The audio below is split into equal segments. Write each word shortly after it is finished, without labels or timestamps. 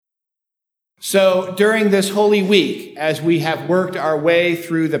So during this Holy Week, as we have worked our way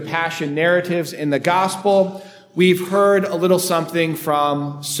through the Passion narratives in the Gospel, we've heard a little something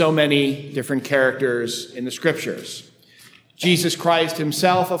from so many different characters in the Scriptures. Jesus Christ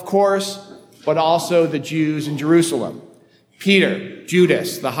himself, of course, but also the Jews in Jerusalem. Peter,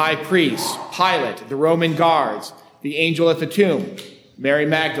 Judas, the high priest, Pilate, the Roman guards, the angel at the tomb, Mary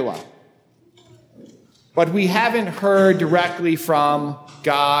Magdalene. But we haven't heard directly from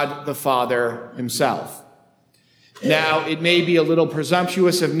God the Father himself. Now, it may be a little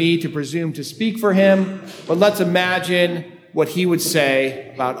presumptuous of me to presume to speak for him, but let's imagine what he would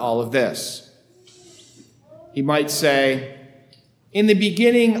say about all of this. He might say, "In the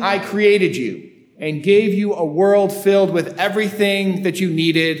beginning, I created you and gave you a world filled with everything that you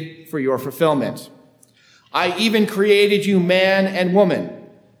needed for your fulfillment. I even created you man and woman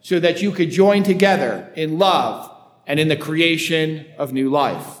so that you could join together in love and in the creation of new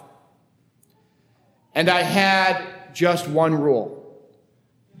life. And I had just one rule.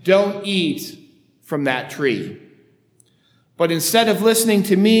 Don't eat from that tree. But instead of listening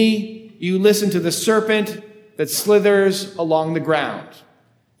to me, you listened to the serpent that slithers along the ground,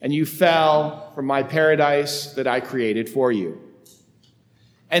 and you fell from my paradise that I created for you.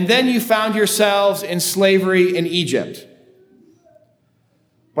 And then you found yourselves in slavery in Egypt.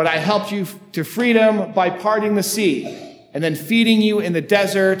 But I helped you to freedom by parting the sea and then feeding you in the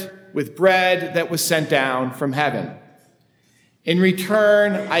desert with bread that was sent down from heaven. In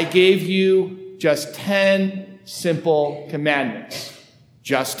return, I gave you just 10 simple commandments,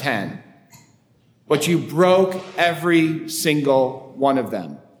 just 10. But you broke every single one of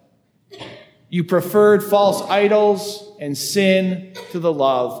them. You preferred false idols and sin to the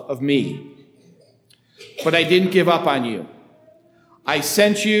love of me. But I didn't give up on you. I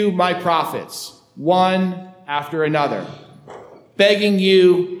sent you my prophets, one after another, begging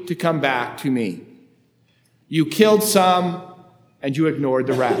you to come back to me. You killed some, and you ignored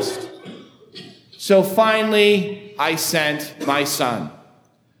the rest. So finally, I sent my son,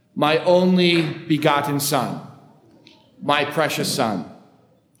 my only begotten son, my precious son.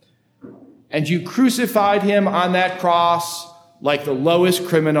 And you crucified him on that cross like the lowest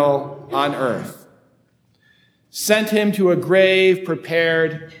criminal on earth. Sent him to a grave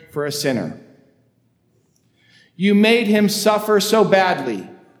prepared for a sinner. You made him suffer so badly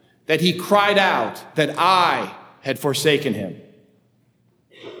that he cried out that I had forsaken him.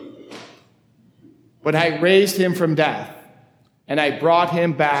 But I raised him from death, and I brought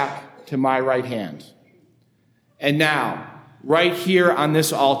him back to my right hand. And now, right here on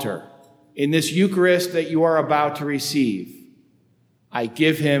this altar, in this Eucharist that you are about to receive, I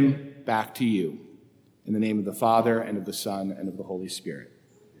give him back to you. In the name of the Father, and of the Son, and of the Holy Spirit.